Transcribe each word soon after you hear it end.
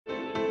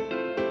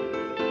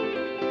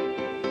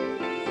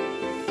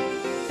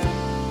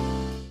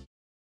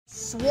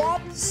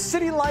swapped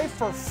city life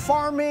for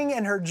farming,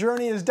 and her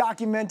journey is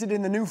documented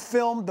in the new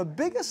film, The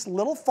Biggest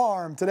Little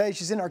Farm. Today,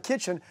 she's in our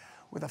kitchen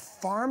with a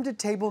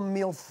farm-to-table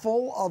meal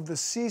full of the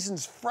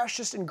season's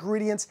freshest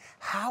ingredients.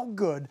 How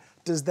good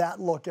does that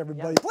look,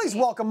 everybody? Yep. Please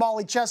welcome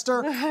Molly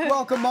Chester.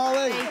 Welcome,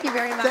 Molly. Thank you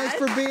very much. Thanks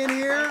for being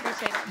here. I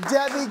appreciate it.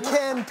 Debbie,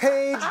 Ken,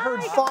 Paige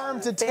heard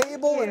farm to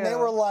table, you. and they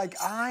were like,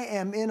 I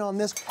am in on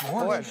this.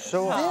 This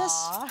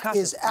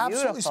is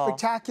absolutely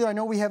spectacular. I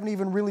know we haven't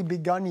even really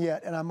begun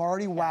yet, and I'm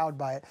already wowed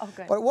by it. Oh,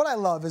 good. But what I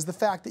love is the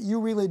fact that you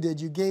really did.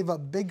 You gave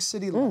up big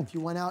city life. You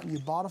went out and you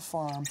bought a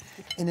farm,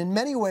 and in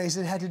many ways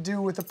it had to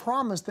do with the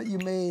promise that you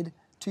made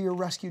to your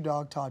rescue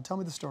dog, Todd. Tell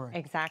me the story.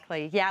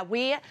 Exactly. Yeah,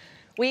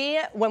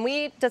 when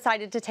we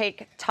decided to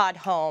take Todd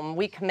home,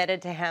 we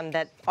committed to him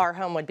that our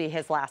home would be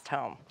his last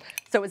home.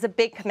 So it was a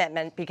big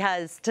commitment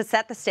because, to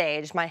set the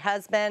stage, my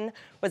husband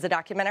was a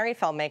documentary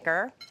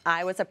filmmaker,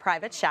 I was a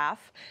private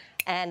chef,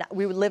 and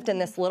we lived in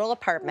this little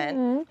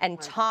apartment, and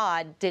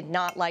Todd did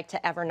not like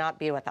to ever not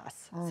be with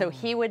us. So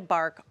he would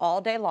bark all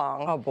day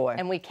long. Oh, boy.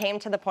 And we came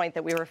to the point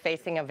that we were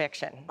facing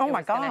eviction. Oh, it my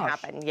was gonna gosh.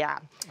 happen, yeah.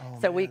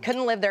 So we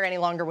couldn't live there any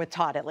longer with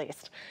Todd, at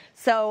least.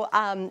 So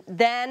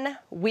then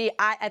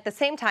at the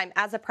same time,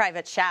 as a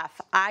private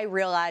chef, I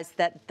realized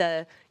that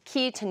the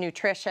key to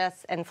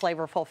nutritious and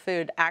flavorful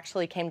food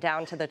actually came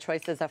down to the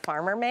choices a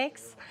farmer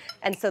makes.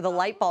 And so the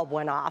light bulb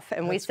went off,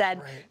 and we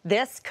said,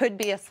 this could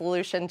be a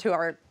solution to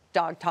our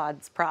dog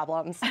Todd's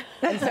problems.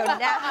 And so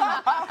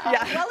now,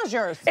 as well as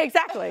yours.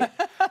 Exactly.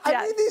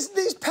 I mean,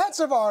 these pets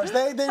of ours,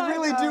 they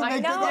really do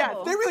make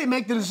they really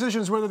make the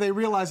decisions whether they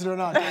realize it or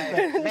not.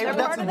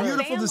 That's a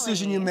beautiful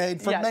decision you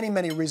made for many,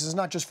 many reasons,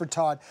 not just for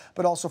Todd,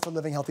 but also for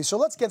living healthy. So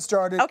let's get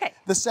started. Okay.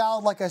 The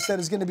salad, like I said,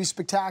 is going to be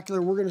spectacular.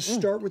 We're going to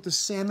start with the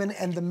salmon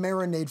and the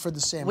marinade for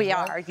the salmon. We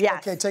are,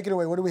 yes. Okay, take it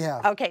away. What do we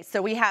have? Okay,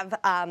 so we have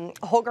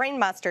whole grain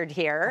mustard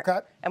here. Okay.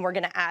 And we're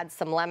going to add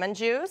some lemon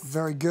juice.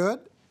 Very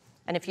good.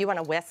 And if you want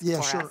to whisk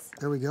for us.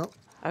 There we go.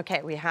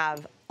 Okay, we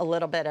have a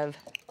little bit of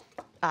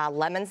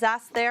lemon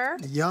zest there.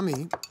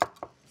 Yummy.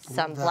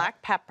 Some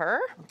black pepper.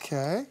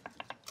 Okay.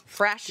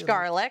 Fresh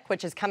garlic,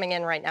 which is coming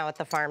in right now at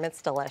the farm.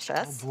 It's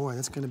delicious. Oh boy,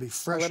 that's going to be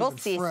fresh. A little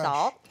sea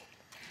salt.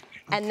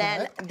 And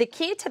then the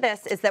key to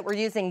this is that we're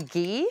using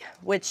ghee,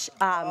 which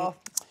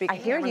I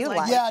hear you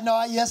like. Yeah,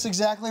 no, yes,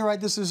 exactly right.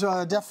 This is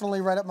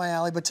definitely right up my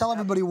alley. But tell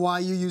everybody why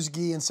you use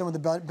ghee and some of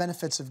the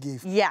benefits of ghee.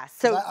 Yeah,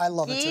 so I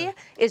love ghee it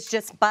too. is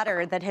just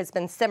butter that has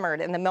been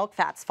simmered, and the milk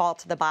fats fall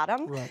to the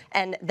bottom. Right.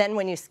 And then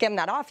when you skim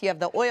that off, you have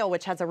the oil,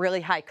 which has a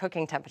really high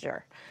cooking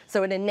temperature.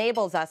 So it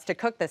enables us to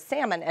cook the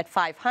salmon at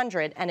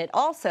 500, and it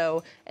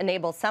also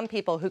enables some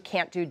people who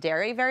can't do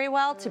dairy very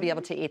well to be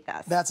able to eat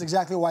this. That's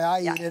exactly why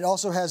I eat it. It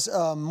also has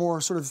more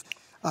sort of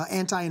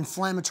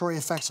anti-inflammatory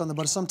effects on the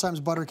butter. Sometimes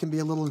butter can be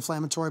a little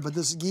inflammatory, but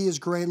this ghee is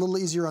great, a little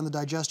easier on the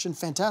digestion.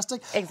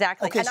 Fantastic.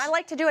 Exactly. Okay. And I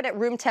like to do it at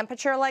room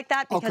temperature like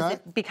that because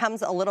it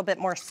becomes a little bit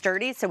more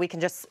sturdy, so we can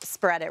just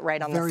spread it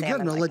right on the salmon. Very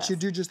good. And I'll let you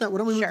do just that. Why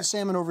don't we move the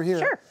salmon over here?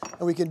 Sure.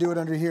 And we can do it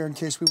under here in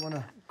case we want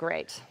to.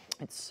 Great.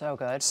 It's so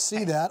good.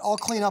 See that? I'll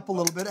clean up a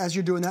little bit as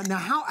you're doing that. Now,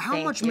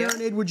 how much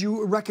marinade would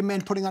you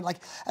recommend putting on, like,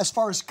 as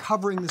far as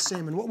covering the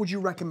salmon? What would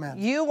you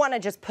recommend? You want to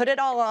just put it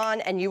all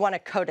on, and you want to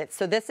coat it.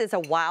 So this is a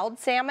wild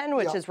salmon,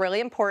 which is really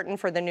important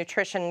for the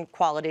nutrition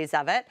qualities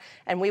of it.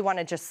 And we want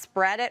to just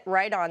spread it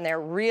right on there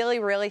really,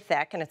 really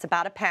thick, and it's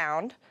about a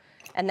pound.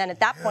 And then at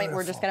that point,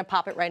 we're just going to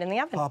pop it right in the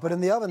oven. Pop it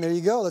in the oven. There you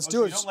go. Let's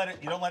do it.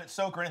 You don't let it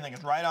soak or anything.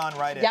 It's right on,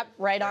 right in. Yep,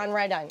 right on,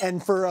 right on.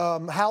 And for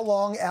how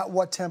long, at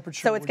what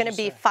temperature? So it's going to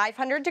be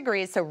 500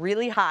 degrees, so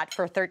really hot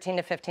for 13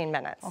 to 15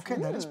 minutes. Okay,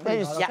 that is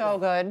pretty hot. So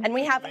good. And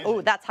we have,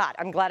 that's hot.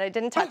 I'm glad I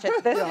didn't touch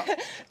it.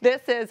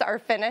 This is our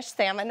finished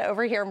salmon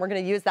over here, and we're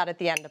going to use that at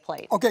the end to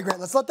plate. Okay, great.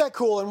 Let's let that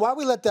cool. And while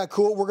we let that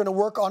cool, we're going to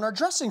work on our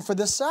dressing for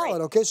this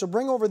salad. Okay, so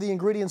bring over the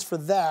ingredients for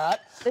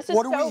that. This is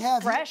what do we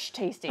have fresh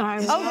tasting. Oh,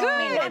 good.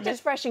 I mean, not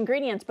just fresh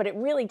ingredients, but it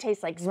really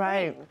tastes like spring.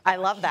 Right. I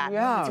love that.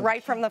 It's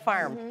right from the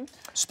farm.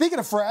 Speaking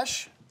of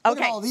fresh,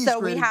 look at all these so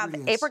great we have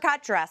ingredients.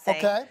 apricot dressing.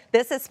 Okay.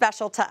 This is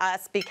special to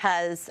us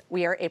because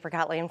we are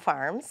Apricot Lane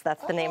Farms.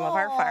 That's the name of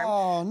our farm.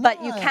 Oh,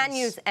 But you can nice.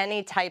 use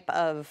any type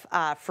of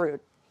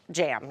fruit.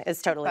 Jam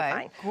is totally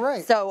fine.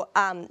 Great. So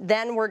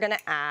then we're going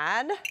to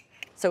add.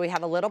 So we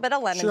have a little bit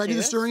of lemon juice. Should I do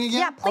the stirring again?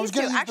 Yeah, please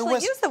do. Actually,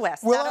 use the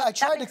whisk. Well, I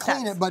tried to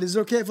clean it, but is it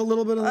okay if a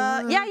little bit of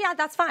yeah,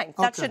 that's fine.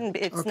 That shouldn't be,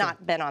 it's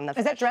not been on the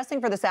Is that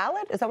dressing for the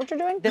salad? Is that what you're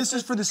doing? This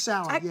is for the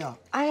salad,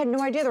 I had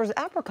no idea there was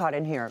apricot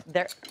in here.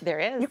 There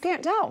is. You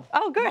can't tell.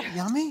 Oh, good.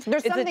 Yummy.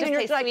 There's something just in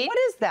your taste like, sweet? what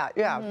is that?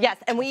 Yeah. Yes,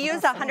 and we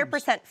use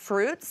 100%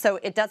 fruit, so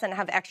it doesn't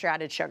have extra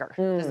added sugar.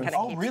 Just kind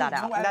of keeps that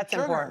out. No added That's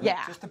sugar. important.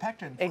 Yeah. Just the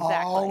pectin.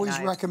 Exactly. Always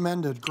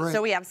recommended. Great.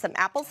 So we have some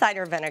apple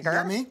cider vinegar,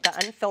 Yummy.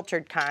 the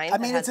unfiltered kind. I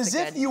mean, it's as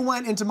if you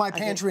went into my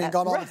pantry and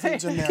got all the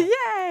foods in there.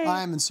 Yay!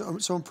 I am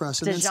so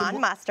impressed. And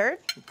Dijon mustard.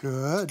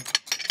 Good.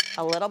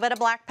 A little bit of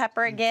black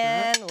pepper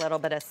again, a little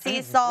bit of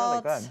sea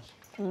salt. Really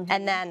good.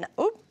 And then,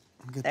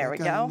 Get There that we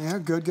guy go. in there.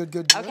 Good, good,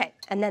 good, good. Okay,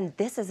 and then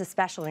this is a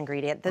special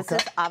ingredient. This Okay.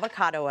 is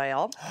avocado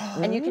oil,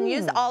 and you can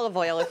use olive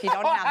oil if you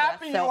don't have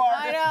Happy this. you are.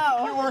 I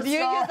know. You were Do you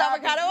so use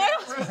happy. avocado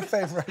oil? My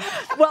favorite.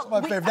 Well,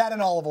 My favorite. That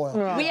and olive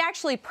oil. We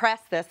actually press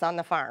this on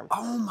the farm.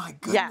 Oh my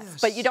goodness. Yes,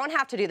 but you don't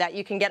have to do that.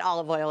 You can get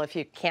olive oil if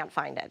you can't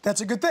find it.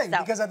 That's a good thing So-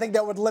 because I think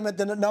that would limit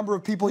the number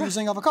of people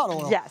using avocado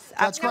oil. Yes,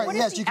 That's absolutely. great. What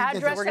Yes, is you the can get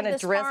address that. We're gonna of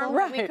this drizzle? farm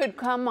Right. we could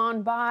come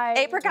on by?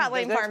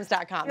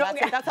 ApricotLaneFarms.com.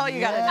 That's all you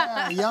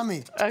gotta do. Yeah,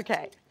 yummy.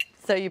 Okay.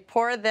 So you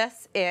pour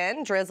this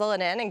in, drizzle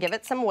it in, and give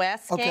it some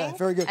whisking. Okay,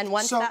 very good. And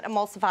once So- that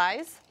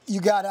emulsifies, You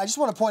got it. I just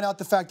want to point out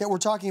the fact that we're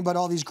talking about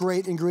all these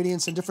great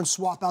ingredients and different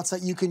swap outs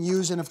that you can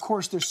use. And of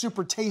course, they're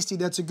super tasty.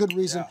 That's a good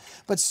reason. Yeah.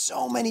 But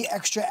so many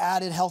extra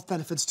added health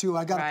benefits too.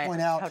 I got to Right, point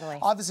out. totally.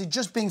 Obviously,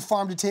 just being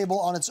farm to table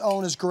on its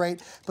own is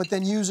great. But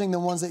then using the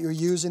ones that you're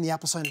using, the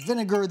apple cider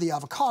vinegar, the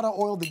avocado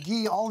oil, the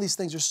ghee, all these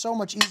things are so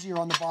much easier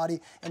on the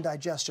body and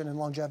digestion and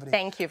longevity.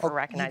 Thank you for Oh,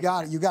 recognizing You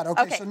got it. that. You got it.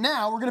 Okay, Okay. so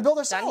now we're going to build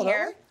our done salad, here.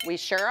 aren't We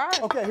sure are.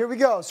 we? Okay, here we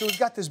go. So we've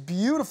got this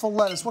beautiful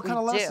lettuce. What kind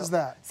of lettuce Do. is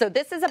that? So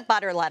this is a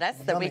butter lettuce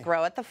that we Yummy.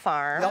 grow at the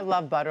farm. I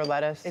love butter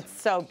lettuce. It's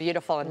so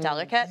beautiful and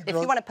delicate. If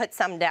grow- you want to put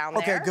some down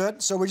Okay, there.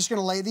 good. So we're just going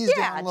to lay these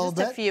Yeah, down a little just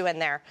bit. a few in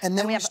there. And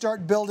then we have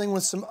start building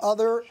with some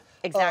other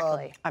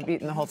exactly. I've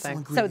eaten the whole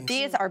thing. So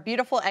these are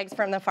beautiful eggs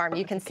from the farm.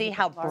 You can see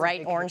how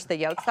bright orange the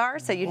yolks are.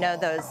 So you know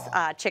those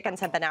chickens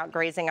have been out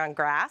grazing on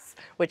grass,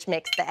 which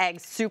makes the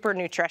eggs super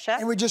nutritious.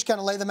 And we just kind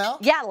of lay them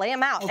out? Yeah, lay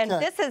them out. And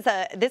Okay.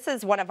 this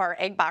is one of our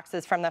egg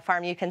boxes from the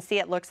farm. You can see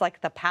it looks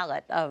like the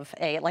palette of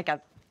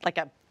like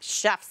a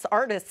chef's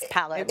artist's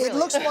palette. It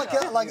looks like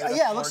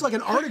it looks like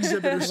an art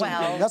exhibit or something.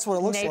 Well, That's what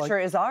it looks like. Nature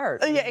is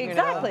art. Yeah, you know?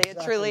 exactly.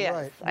 It truly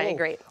right. is. I Whoa.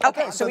 agree.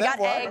 Okay, Okay, so we so got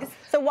then what? eggs.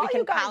 So while We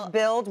you can guys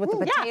build with the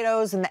Yeah.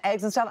 potatoes and the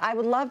eggs and stuff, I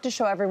would love to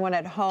show everyone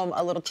at home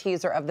a little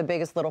teaser of the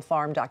Biggest Little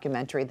Farm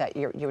documentary that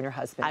you and your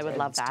husband I would did.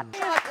 love that.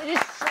 It is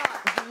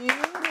shot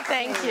beautifully.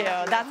 Thank you.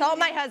 That's all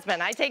my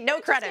husband. I take no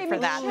credit for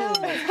that.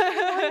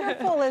 How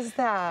wonderful is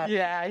that?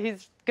 Yeah,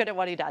 he's good at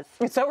what he does.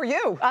 So are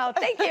you. Oh,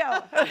 thank you.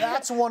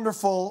 That's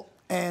wonderful.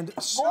 And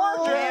so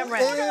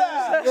Gorgeous.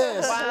 is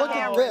this. Look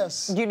at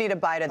this. You need a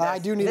bite of this. I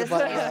do need this a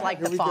bite. This is like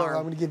Here the we go. farm.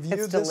 I'm going to give you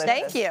It's this delicious.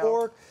 Thank you.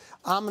 fork.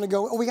 I'm going to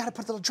go. Oh, we got to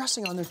put the little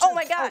dressing on there too. Oh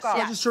my gosh, So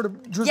yeah. just sort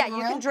of drizzle Yeah, it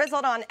you around? can drizzle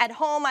it on. At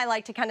home, I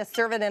like to kind of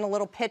serve it in a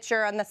little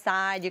pitcher on the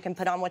side. You can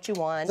put on what you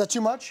want. Is that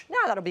too much? No,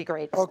 that'll be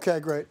great. Okay,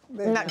 great.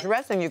 And that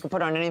dressing you can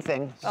put on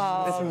anything.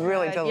 It's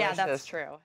really delicious. Yeah, that's true.